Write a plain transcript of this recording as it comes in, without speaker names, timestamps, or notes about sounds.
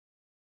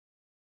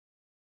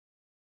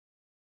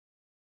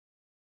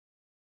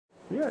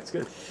Yeah, it's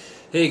good.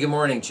 Hey, good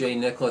morning. Jay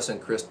Nicholas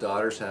and Chris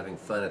Daughters having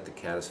fun at the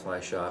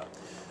Caddisfly Shop.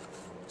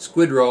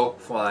 Squidro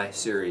Fly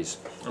Series.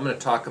 I'm going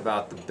to talk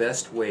about the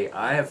best way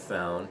I have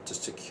found to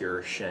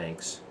secure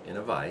shanks in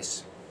a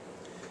vise.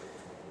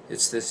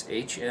 It's this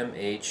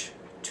HMH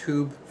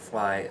tube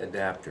fly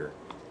adapter.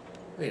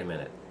 Wait a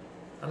minute.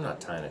 I'm not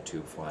tying a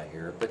tube fly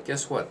here, but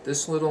guess what?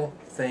 This little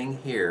thing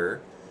here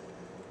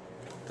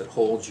that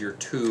holds your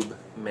tube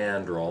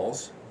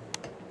mandrels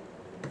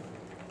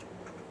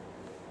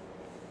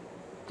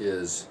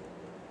is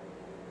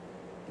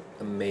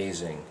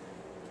amazing.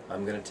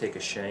 I'm going to take a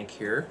shank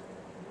here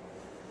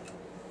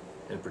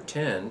and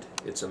pretend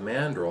it's a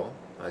mandrel.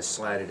 I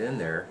slide it in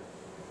there.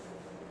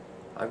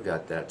 I've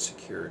got that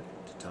secured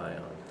to tie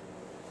on.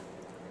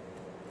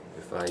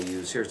 If I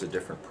use, here's a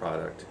different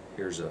product.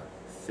 Here's a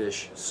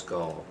fish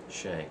skull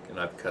shank, and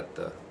I've cut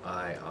the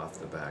eye off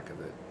the back of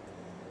it.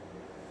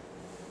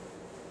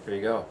 There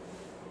you go,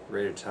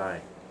 ready to tie.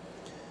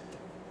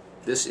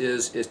 This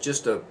is,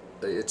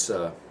 it's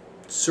a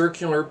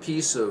circular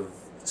piece of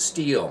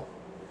steel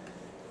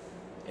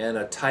and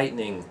a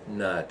tightening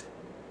nut,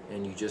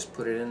 and you just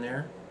put it in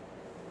there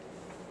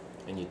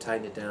and you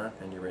tighten it down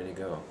and you're ready to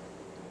go.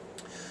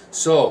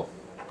 So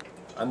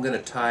I'm going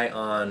to tie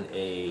on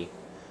a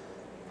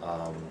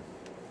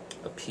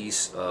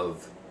piece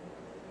of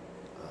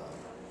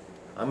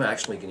I'm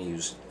actually going to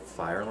use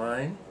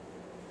fireline.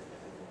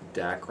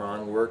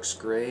 Dacron works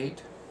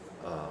great,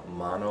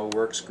 mono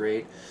works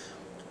great.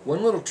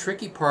 One little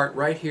tricky part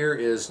right here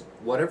is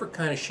whatever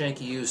kind of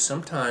shank you use,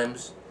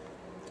 sometimes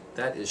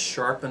that is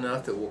sharp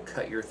enough it will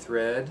cut your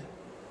thread.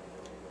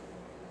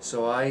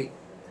 So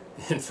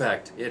in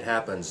fact, it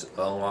happens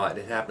a lot.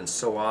 It happens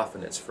so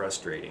often it's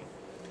frustrating.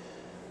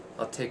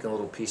 I'll take a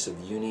little piece of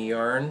uni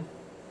yarn,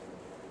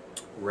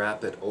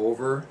 wrap it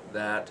over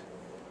that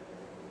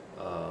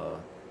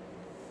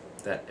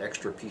that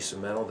extra piece of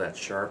metal, that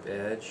sharp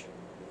edge.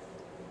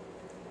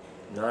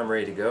 Now I'm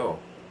ready to go.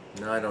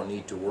 Now I don't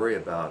need to worry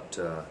about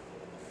the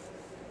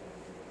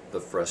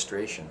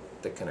frustration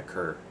that can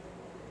occur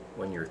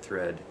when your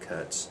thread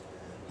cuts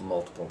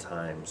multiple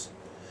times.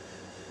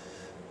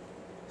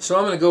 So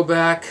I'm going to go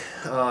back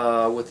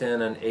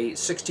within an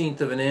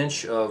 1/16 of an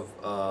inch of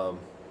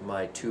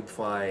my tube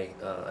fly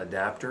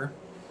adapter,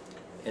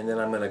 and then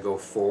I'm going to go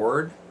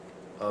forward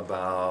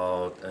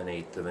about an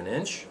 1/8 of an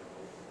inch.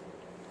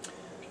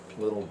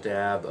 Little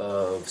dab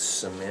of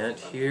cement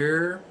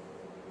here.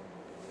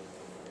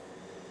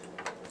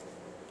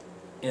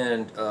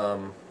 And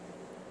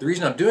the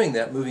reason I'm doing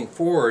that, moving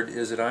forward,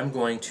 is that I'm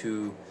going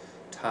to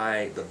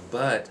tie the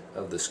butt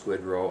of the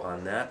Squidro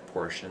on that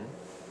portion.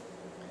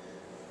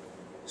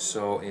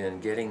 So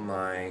in getting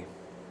my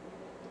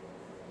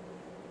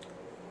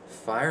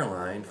fire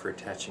line for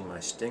attaching my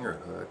stinger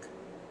hook,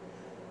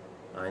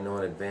 I know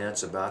in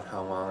advance about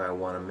how long I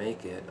want to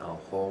make it.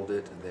 I'll hold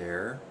it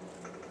there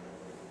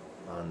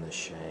on the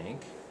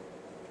shank,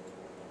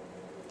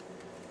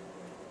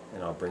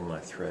 and I'll bring my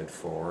thread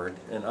forward.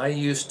 And I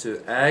used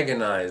to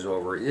agonize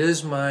over,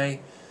 is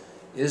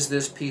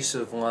this piece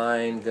of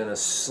line gonna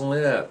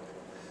slip?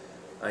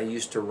 I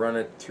used to run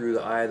it through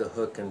the eye of the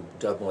hook and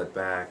double it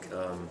back.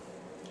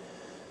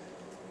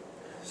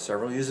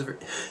 Several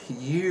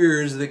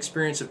years of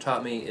experience have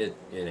taught me it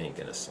ain't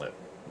gonna slip.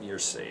 You're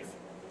safe.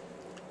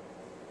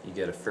 You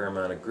get a fair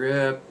amount of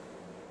grip.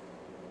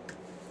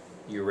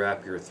 You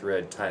wrap your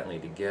thread tightly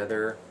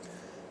together.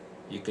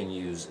 You can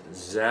use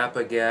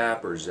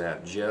Zap-A-Gap or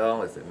Zap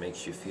Gel if it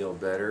makes you feel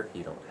better.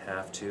 You don't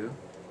have to.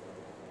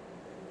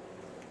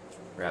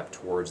 Wrap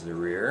towards the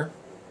rear.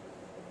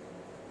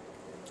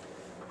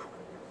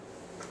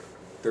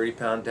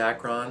 30-pound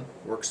Dacron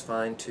works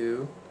fine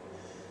too.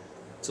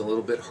 It's a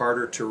little bit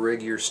harder to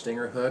rig your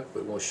stinger hook,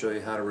 but we'll show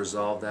you how to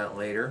resolve that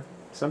later.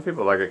 Some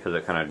people like it because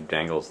it kind of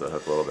dangles the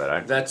hook a little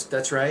bit.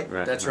 That's right.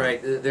 That's right.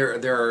 There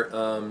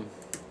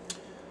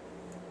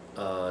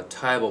are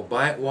tieable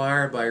bite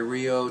wire by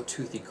Rio,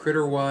 toothy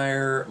critter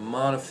wire,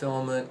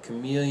 monofilament,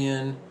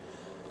 chameleon.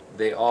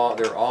 They're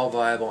all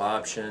viable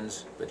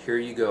options. But here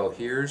you go.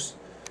 Here's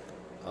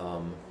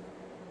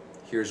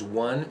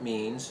one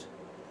means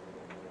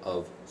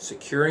of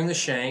securing the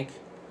shank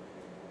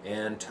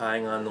and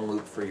tying on the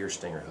loop for your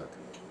stinger hook.